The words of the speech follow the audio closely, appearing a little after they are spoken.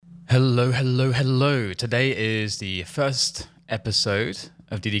Hello, hello, hello. Today is the first episode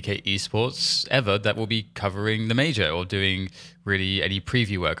of DDK Esports ever that will be covering the major or doing really any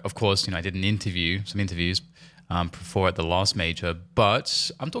preview work. Of course, I did some interviews before at the last major,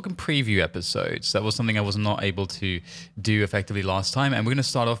 but I'm talking preview episodes. That was something I was not able to do effectively last time. And we're going to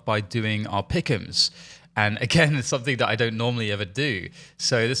start off by doing our pick'ems. And again, it's something that I don't normally ever do.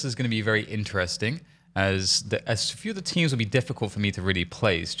 So this is going to be very interesting. As a few of the teams will be difficult for me to really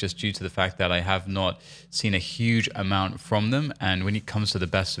place just due to the fact that I have not seen a huge amount from them. And when it comes to the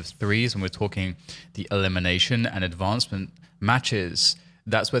best of threes, when we're talking the elimination and advancement matches,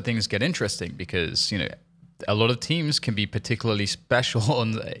 that's where things get interesting because, a lot of teams can be particularly special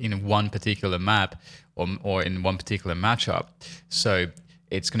on one particular map or in one particular matchup. So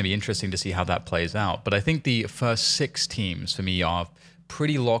it's going to be interesting to see how that plays out. But I think the first 6 teams for me are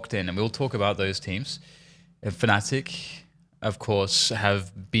pretty locked in, and we'll talk about those teams. Fnatic, of course,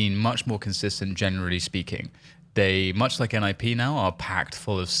 have been much more consistent, generally speaking. They, much like NIP now, are packed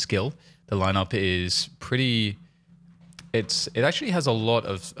full of skill. The lineup is pretty. It actually has a lot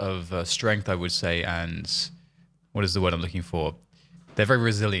of strength, I would say, and what is the word I'm looking for? They're very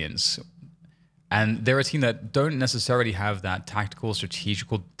resilient. And they're a team that don't necessarily have that tactical,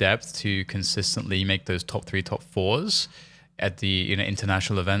 strategical depth to consistently make those top 3, top 4s at the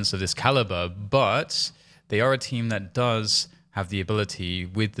international events of this caliber, but they are a team that does have the ability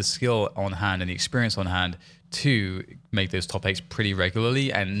with the skill on hand and the experience on hand to make those top 8s pretty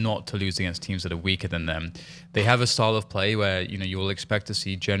regularly and not to lose against teams that are weaker than them. They have a style of play where you will expect to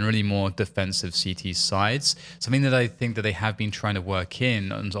see generally more defensive CT sides. Something that I think that they have been trying to work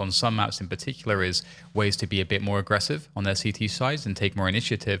in on some maps in particular is ways to be a bit more aggressive on their CT sides and take more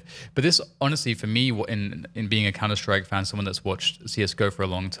initiative. But this, honestly, for me, in being a Counter-Strike fan, someone that's watched CSGO for a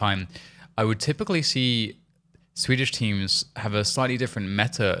long time, I would typically see Swedish teams have a slightly different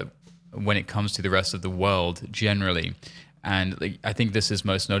meta when it comes to the rest of the world generally. And I think this is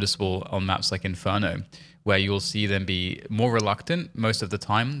most noticeable on maps like Inferno, where you'll see them be more reluctant most of the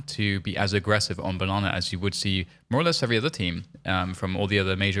time to be as aggressive on Banana as you would see more or less every other team from all the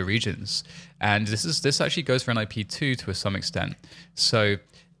other major regions. And this actually goes for NIP2 to some extent. So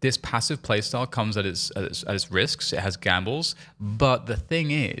this passive playstyle comes at its risks. It has gambles. But the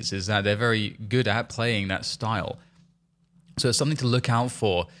thing is that they're very good at playing that style. So it's something to look out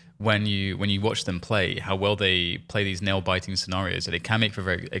for when you watch them play, how well they play these nail-biting scenarios, that it can make for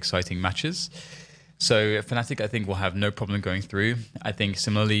very exciting matches. So Fnatic, I think, will have no problem going through. I think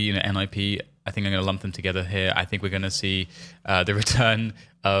similarly, NIP, I think I'm going to lump them together here. I think we're going to see the return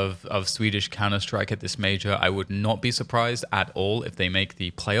of Swedish Counter-Strike at this major. I would not be surprised at all if they make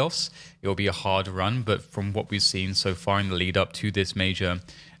the playoffs. It will be a hard run, but from what we've seen so far in the lead up to this major,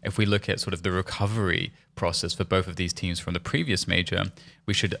 if we look at sort of the recovery process for both of these teams from the previous major,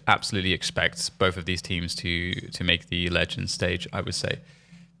 we should absolutely expect both of these teams to make the legend stage, I would say.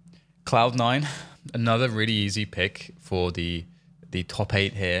 Cloud9, another really easy pick for the top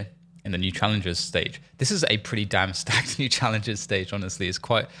 8 here in the new challengers stage. This is a pretty damn stacked new challengers stage, honestly. It's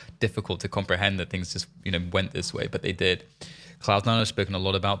quite difficult to comprehend that things just went this way, but they did. Cloud9, I've spoken a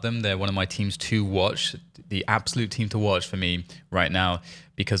lot about them. They're one of my teams to watch, the absolute team to watch for me right now,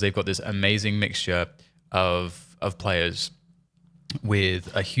 because they've got this amazing mixture of players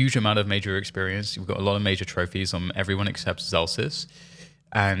with a huge amount of major experience. We've got a lot of major trophies on everyone except Zelsis.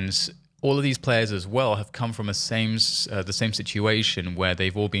 And all of these players as well have come from the same situation where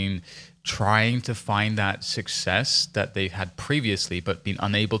they've all been trying to find that success that they've had previously, but been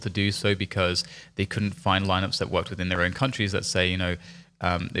unable to do so because they couldn't find lineups that worked within their own countries. Let's say,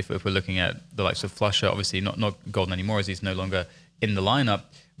 if we're looking at the likes of Flusher, obviously not Golden anymore as he's no longer in the lineup,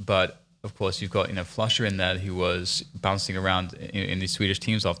 but of course you've got Flusher in there who was bouncing around in these Swedish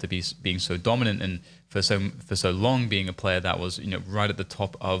teams after being so dominant and for so long being a player that was right at the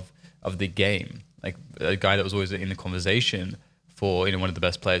top of the game, like a guy that was always in the conversation for one of the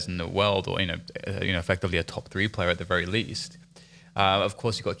best players in the world, or effectively a top 3 player at the very least. Of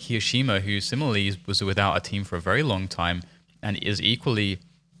course, you've got Kiyoshima, who similarly was without a team for a very long time and is equally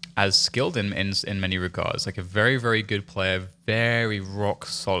as skilled in many regards. Like a very, very good player, very rock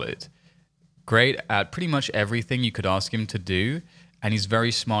solid, great at pretty much everything you could ask him to do, and he's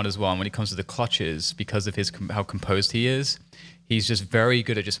very smart as well. And when it comes to the clutches, because of how composed he is, he's just very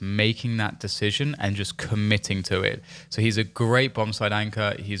good at just making that decision and just committing to it. So he's a great bomb side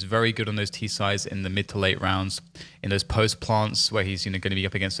anchor. He's very good on those T sides in the mid to late rounds, in those post plants where he's going to be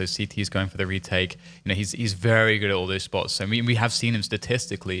up against those CTs going for the retake. He's very good at all those spots. So we have seen him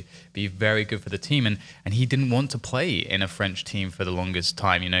statistically be very good for the team, and he didn't want to play in a French team for the longest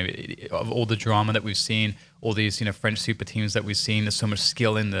time. Of all the drama that we've seen, all these French super teams that we've seen. There's so much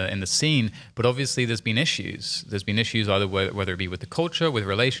skill in the scene, but obviously there's been issues. There's been issues either whether it be with the culture, with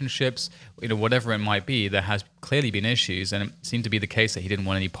relationships, whatever it might be. There has clearly been issues, and it seemed to be the case that he didn't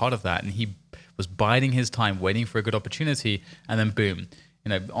want any part of that, and he was biding his time, waiting for a good opportunity, and then boom,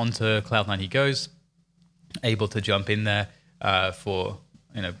 onto Cloud9 he goes, able to jump in there for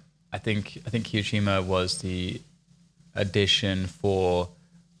I think Kyoshima was the addition for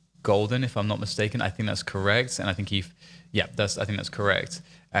Golden, if I'm not mistaken. I think that's correct, and I think I think that's correct.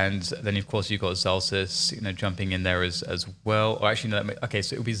 And then of course you've got Zalsis, jumping in there as well. Or actually, no, okay,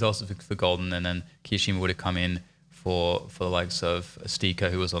 so it would be Zalsis for Golden, and then Kyoshima would have come in for the likes of Stika,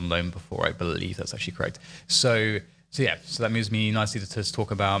 who was on loan before. I believe that's actually correct. So that moves me nicely to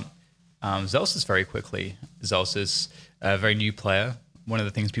talk about Zalsis very quickly. Zalsis, a very new player. One of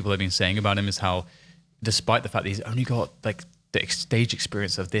the things people have been saying about him is how, despite the fact that he's only got like the stage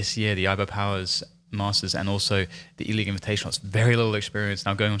experience of this year, the IBA Powers Masters, and also the E-League Invitational, it's very little experience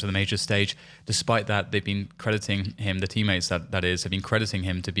now going onto the major stage. Despite that, they've been crediting him, the teammates that is, have been crediting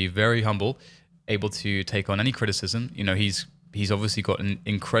him to be very humble, able to take on any criticism. He's obviously got an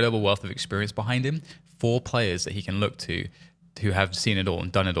incredible wealth of experience behind him. 4 players that he can look to who have seen it all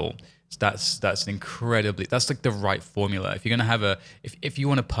and done it all. That's like the right formula. If you're gonna have if you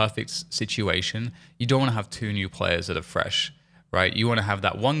want a perfect situation, you don't want to have 2 new players that are fresh, right? You want to have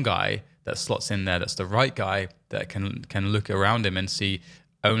that one guy that slots in there, that's the right guy that can look around him and see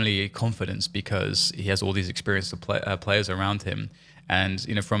only confidence because he has all these experienced players around him. And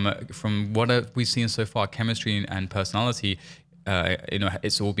from what we've seen so far, chemistry and personality,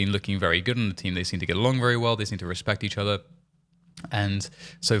 it's all been looking very good on the team. They seem to get along very well. They seem to respect each other. And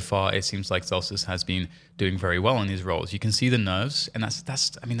so far, it seems like Zalsis has been doing very well in his roles. You can see the nerves, and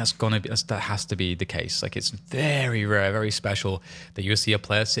that has to be the case. Like, it's very rare, very special that you see a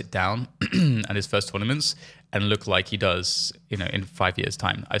player sit down at his first tournaments and look like he does, in 5 years'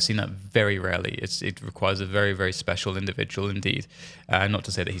 time. I've seen that very rarely. It requires a very, very special individual indeed. Not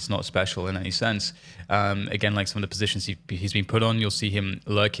to say that he's not special in any sense. Again, like some of the positions he's been put on, you'll see him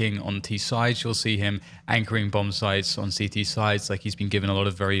lurking on T sides. You'll see him anchoring bomb sites on CT sides. Like, he's been given a lot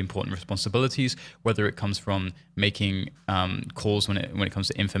of very important responsibilities, whether it comes from making calls when it comes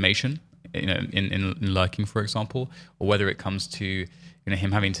to information, in lurking, for example, or whether it comes to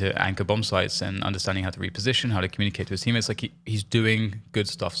him having to anchor bomb sites and understanding how to reposition, how to communicate to his teammates. Like, he's doing good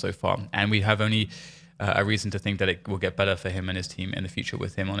stuff so far, and we have only a reason to think that it will get better for him and his team in the future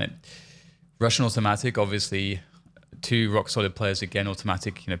with him on it. Russian Automatic, obviously, 2 rock solid players again.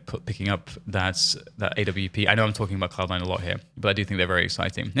 Automatic, picking up that AWP. I know I'm talking about Cloud9 a lot here, but I do think they're very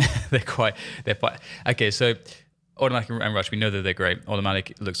exciting. they're quite okay. So Automatic and Rush, we know that they're great.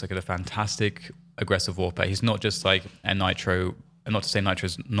 Automatic looks like a fantastic aggressive warpath. He's not just like a Nitro. And not to say Nitro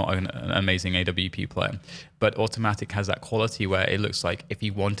is not an amazing AWP player, but Automatic has that quality where it looks like if he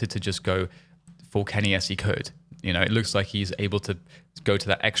wanted to just go full Kenny S, he could. It looks like he's able to go to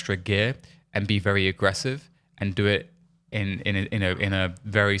that extra gear and be very aggressive and do it in a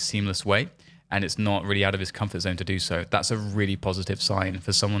very seamless way. And it's not really out of his comfort zone to do so. That's a really positive sign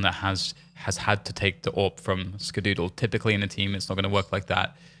for someone that has had to take the AWP from Skadoodle. Typically in a team, it's not going to work like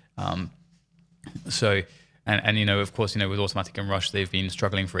that. And of course, with Automatic and Rush, they've been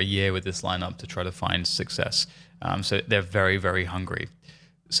struggling for a year with this lineup to try to find success. So they're very, very hungry.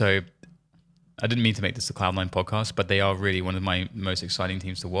 So I didn't mean to make this a Cloud9 podcast, but they are really one of my most exciting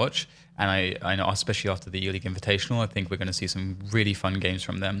teams to watch. And I know, especially after the E-League Invitational, I think we're going to see some really fun games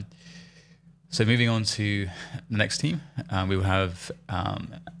from them. So moving on to the next team, we will have,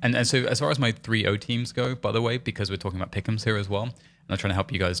 and so as far as my 3-0 teams go, by the way, because we're talking about pick'ems here as well, and I'm trying to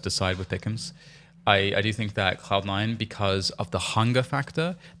help you guys decide with pick'ems. I do think that Cloud9, because of the hunger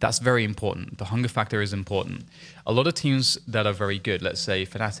factor, that's very important. The hunger factor is important. A lot of teams that are very good, let's say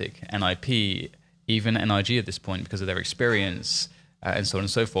Fnatic, NIP, even NIG at this point, because of their experience and so on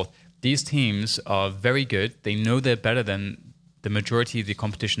and so forth, these teams are very good. They know they're better than the majority of the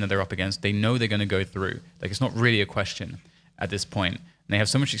competition that they're up against. They know they're going to go through. Like, it's not really a question at this point. And they have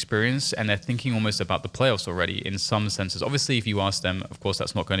so much experience, and they're thinking almost about the playoffs already in some senses. Obviously, if you ask them, of course,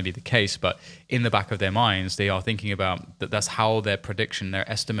 that's not going to be the case. But in the back of their minds, they are thinking about that. That's how their prediction, their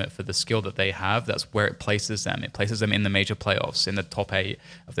estimate for the skill that they have, that's where it places them. It places them in the major playoffs, in the top 8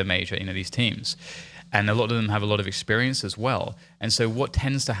 of the major, these teams. And a lot of them have a lot of experience as well. And so what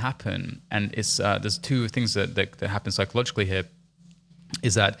tends to happen, and it's there's 2 things that happen psychologically here,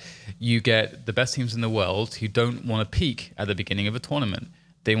 is that you get the best teams in the world who don't want to peak at the beginning of a tournament.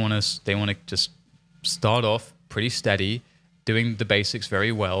 They want to just start off pretty steady, doing the basics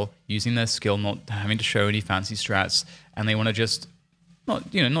very well, using their skill, not having to show any fancy strats, and they want to just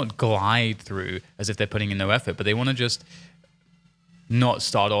not glide through as if they're putting in no effort, but they want to just not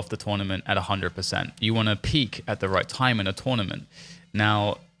start off the tournament at 100%. You want to peak at the right time in a tournament.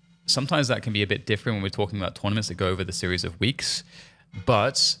 Now, sometimes that can be a bit different when we're talking about tournaments that go over the series of weeks,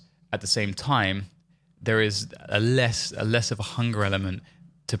 but at the same time, there is a less of a hunger element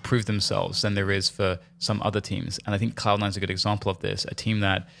to prove themselves than there is for some other teams. And I think Cloud9 is a good example of this, a team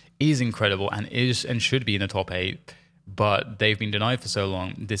that is incredible and should be in the top 8, but they've been denied for so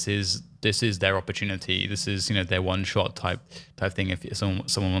long. This is their opportunity. This is their one shot type thing. If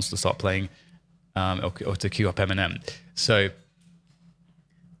someone wants to start playing or to queue up Eminem. So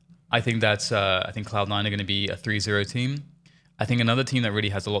I think Cloud9 are going to be a 3-0 team. I think another team that really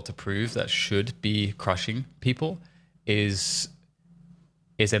has a lot to prove that should be crushing people is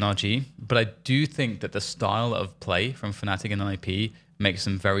NRG. But I do think that the style of play from Fnatic and NIP makes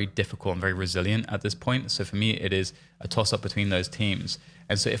them very difficult and very resilient at this point. So for me, it is a toss-up between those teams.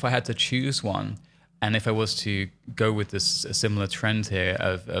 And so if I had to choose one, and if I was to go with this a similar trend here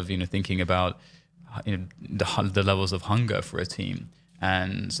of thinking about the levels of hunger for a team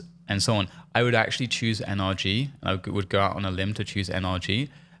and so on, I would actually choose NRG. I would go out on a limb to choose NRG,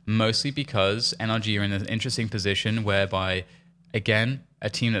 mostly because NRG are in an interesting position whereby, again, a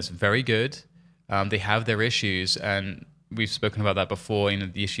team that's very good, they have their issues, and we've spoken about that before,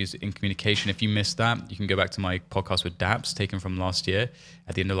 the issues in communication. If you missed that, you can go back to my podcast with Daps, taken from last year,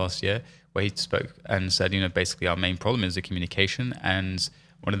 at the end of last year, where he spoke and said, basically our main problem is the communication. And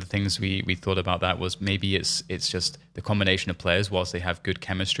one of the things we thought about that was maybe it's just the combination of players, whilst they have good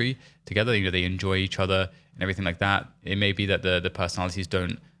chemistry together, they enjoy each other and everything like that. It may be that the personalities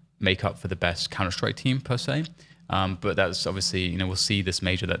don't make up for the best Counter-Strike team per se. But that's obviously, we'll see this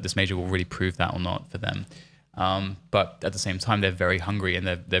major will really prove that or not for them. But at the same time, they're very hungry and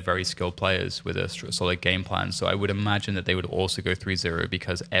they're very skilled players with a solid game plan. So I would imagine that they would also go 3-0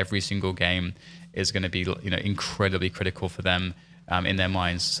 because every single game is going to be incredibly critical for them in their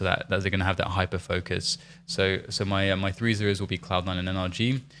minds. So that they're going to have that hyper focus. So my 3-0s will be Cloud9 and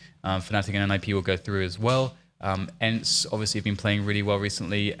NRG. Fnatic and NIP will go through as well. ENCE obviously have been playing really well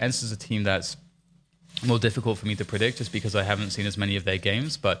recently. ENCE is a team that's more difficult for me to predict just because I haven't seen as many of their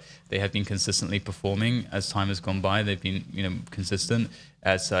games, but they have been consistently performing as time has gone by. They've been consistent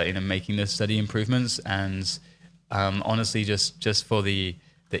at making those steady improvements, and honestly just for the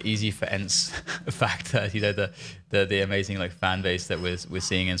easy for ENCE factor, the amazing fan base that we're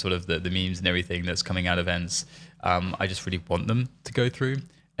seeing and sort of the memes and everything that's coming out of ENCE, I just really want them to go through.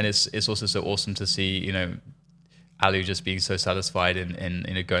 And it's also so awesome to see Alu just being so satisfied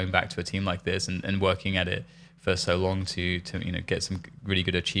in going back to a team like this and working at it for so long to get some really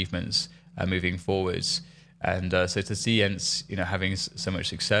good achievements moving forwards. And so to see ENCE having so much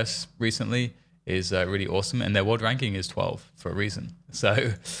success recently is really awesome. And their world ranking is 12 for a reason.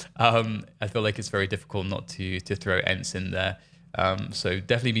 So I feel like it's very difficult not to throw ENCE in there. So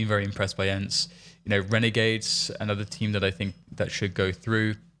definitely been very impressed by ENCE. Renegades, another team that I think that should go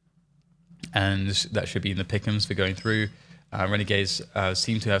through, and that should be in the pick'ems for going through. Renegades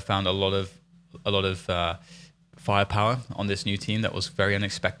seem to have found a lot of firepower on this new team that was very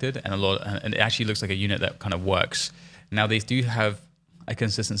unexpected, and it actually looks like a unit that kind of works. Now they do have a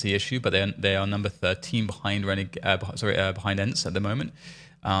consistency issue, but they are number 13 behind behind ENCE at the moment.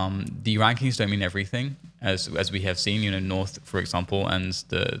 The rankings don't mean everything, as we have seen. North, for example, and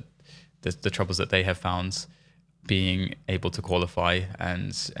the troubles that they have found being able to qualify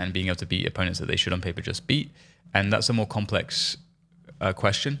and being able to beat opponents that they should on paper just beat. And that's a more complex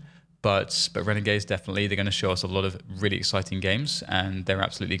question. But Renegades, definitely, they're going to show us a lot of really exciting games, and they're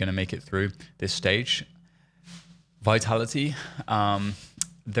absolutely going to make it through this stage. Vitality,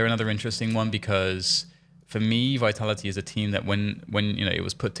 they're another interesting one because for me, Vitality is a team that when it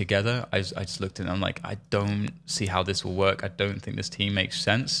was put together, I just looked at it and I'm like, I don't see how this will work. I don't think this team makes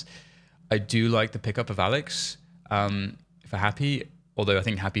sense. I do like the pickup of Alex for Happy, although I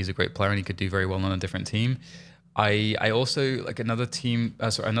think Happy is a great player and he could do very well on a different team. I also like another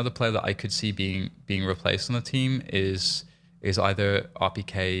player that I could see being replaced on the team is either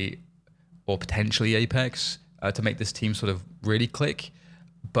RPK or potentially Apex to make this team sort of really click.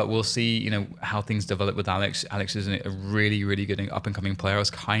 But we'll see, how things develop with Alex. Alex is a really, really good up-and-coming player. I was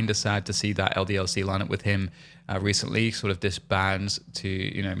kind of sad to see that LDLC lineup with him recently sort of disbands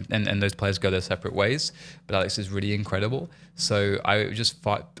to, and those players go their separate ways. But Alex is really incredible. So I just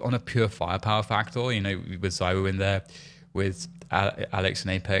fight on a pure firepower factor, with Zywo in there, with Alex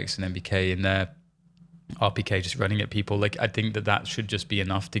and Apex and MBK in there, RPK just running at people. Like, I think that should just be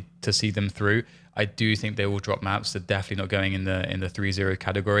enough to see them through. I do think they will drop maps. They're definitely not going in the 3-0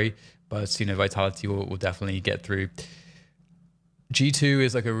 category, but Vitality will definitely get through. G2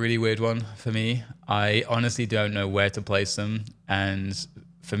 is like a really weird one for me. I honestly don't know where to place them, and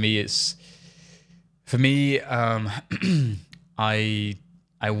for me, I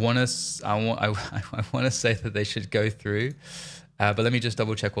want to I want to say that they should go through, but let me just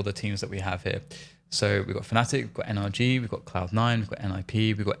double check all the teams that we have here. So we've got Fnatic, we've got NRG, we've got Cloud9, we've got NIP,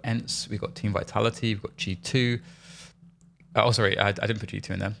 we've got ENCE, we've got Team Vitality, we've got G2. Oh, sorry, I didn't put G2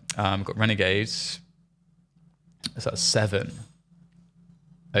 in there. We've got Renegades. So that's 7.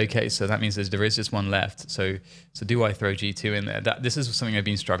 Okay, so that means there is just one left. So do I throw G2 in there? This is something I've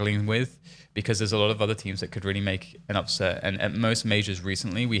been struggling with because there's a lot of other teams that could really make an upset. And at most majors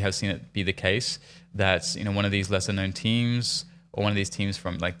recently, we have seen it be the case that, you know, one of these lesser known teams or one of these teams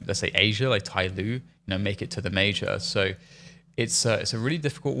from, like, let's say Asia, like Tyloo, you know, make it to the major. So it's a really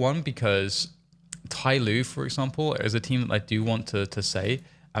difficult one because Tyloo, for example, is a team that I do want to say,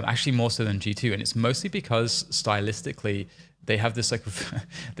 actually more so than G2, and it's mostly because stylistically they have this like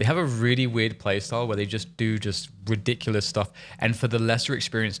they have a really weird play style where they just do ridiculous stuff, and for the lesser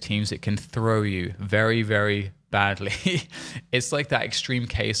experienced teams it can throw you very, very badly. It's like that extreme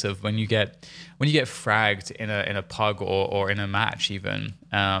case of when you get fragged in a pug or in a match even,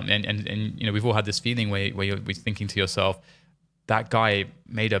 and you know, we've all had this feeling where you're thinking to yourself, that guy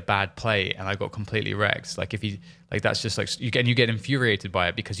made a bad play and I got completely wrecked. Like if that's just like, you get infuriated by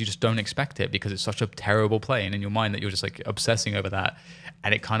it because you just don't expect it because it's such a terrible play, and in your mind that you're just like obsessing over that,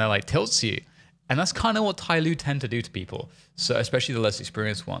 and it kind of like tilts you. And that's kind of what Tyloo tend to do to people. So especially the less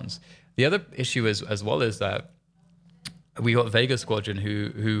experienced ones. The other issue is as well is that we got Vega Squadron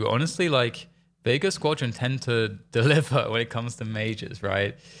who honestly, like, Vega Squadron tend to deliver when it comes to majors,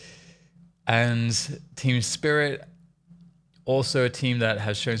 right? And Team Spirit, also a team that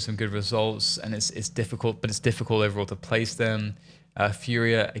has shown some good results, and it's difficult, but it's difficult overall to place them.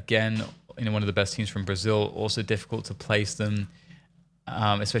 Furia, again, you know, one of the best teams from Brazil, also difficult to place them,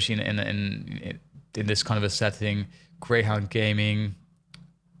 especially in this kind of a setting. Greyhound Gaming,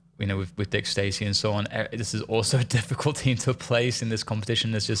 you know, with Dick Stacey and so on. This is also a difficult team to place in this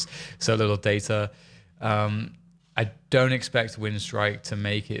competition. There's just so little data. I don't expect Winstrike to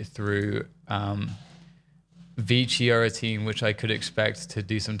make it through. Vici are a team which I could expect to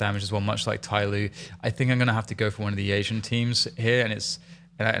do some damage as well, much like Tyloo. I think I'm going to have to go for one of the Asian teams here,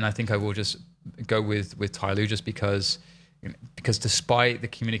 and I think I will just go with Tyloo just because despite the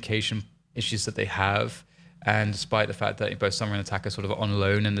communication issues that they have, and despite the fact that both Summer and Attack are sort of on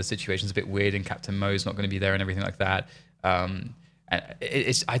loan and the situation's a bit weird and Captain Mo's not going to be there and everything like that, and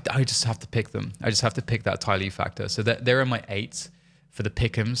I just have to pick them. I just have to pick that Tyloo factor. So there are my 8 for the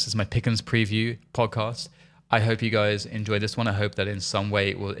Pick'ems. This is my Pick'ems preview podcast. I hope you guys enjoy this one. I hope that in some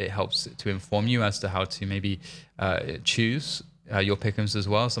way it helps to inform you as to how to maybe choose your pick'ems as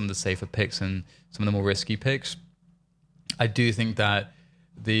well, some of the safer picks and some of the more risky picks. I do think that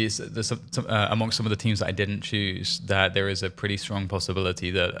amongst some of the teams that I didn't choose, that there is a pretty strong possibility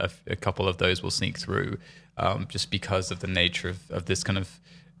that a couple of those will sneak through, just because of the nature of this kind of...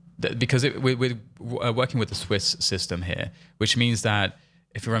 Because we're working with the Swiss system here, which means that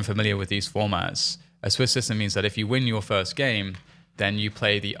if you're unfamiliar with these formats, a Swiss system means that if you win your first game, then you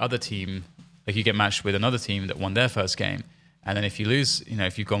play the other team, like you get matched with another team that won their first game. And then if you lose, you know,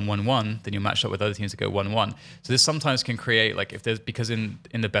 if you've gone 1-1, then you're matched up with other teams that go 1-1. So this sometimes can create, like, because in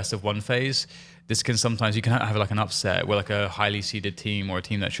the best of one phase, this can sometimes, you can have like an upset where like a highly seeded team or a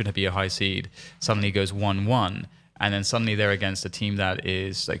team that should be a high seed suddenly goes 1-1. And then suddenly they're against a team that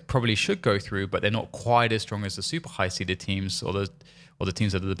is like probably should go through, but they're not quite as strong as the super high seeded teams or the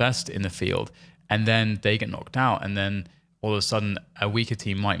teams that are the best in the field. And then they get knocked out, and then all of a sudden a weaker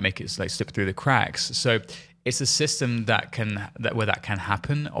team might make it like slip through the cracks. So it's a system where that can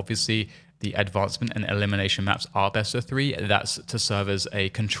happen. Obviously, the advancement and elimination maps are best of 3. That's to serve as a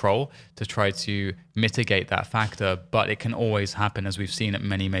control to try to mitigate that factor, but it can always happen, as we've seen at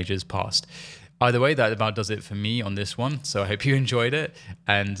many majors past. Either way, that about does it for me on this one. So I hope you enjoyed it,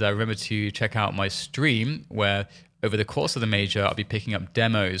 and remember to check out my stream where over the course of the major, I'll be picking up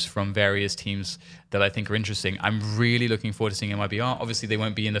demos from various teams that I think are interesting. I'm really looking forward to seeing MIBR. Obviously, they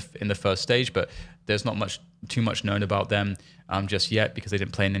won't be in the first stage, but there's not too much known about them just yet because they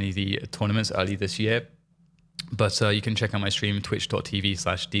didn't play in any of the tournaments early this year. But you can check out my stream,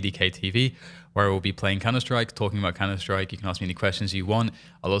 twitch.tv/ddktv, where I will be playing Counter-Strike, talking about Counter-Strike. You can ask me any questions you want.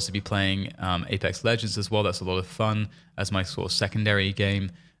 I'll also be playing Apex Legends as well. That's a lot of fun as my sort of secondary game.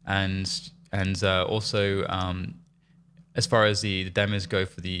 And also... as far as the demos go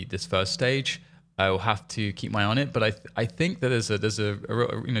for this first stage, I will have to keep my eye on it. But I think that there's a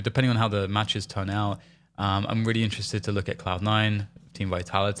you know, depending on how the matches turn out, I'm really interested to look at Cloud9, Team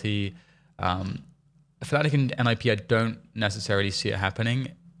Vitality, Fnatic and NIP, I don't necessarily see it happening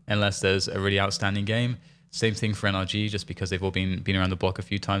unless there's a really outstanding game. Same thing for NRG, just because they've all been around the block a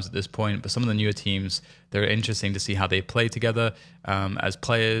few times at this point. But some of the newer teams, they're interesting to see how they play together as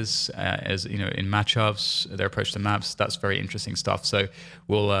players, as you know, in matchups, their approach to maps. That's very interesting stuff. So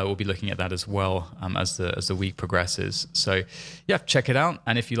we'll be looking at that as well as the week progresses. So yeah, check it out.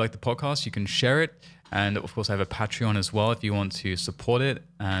 And if you like the podcast, you can share it. And of course, I have a Patreon as well if you want to support it.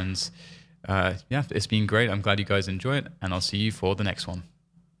 And yeah, it's been great. I'm glad you guys enjoy it, and I'll see you for the next one.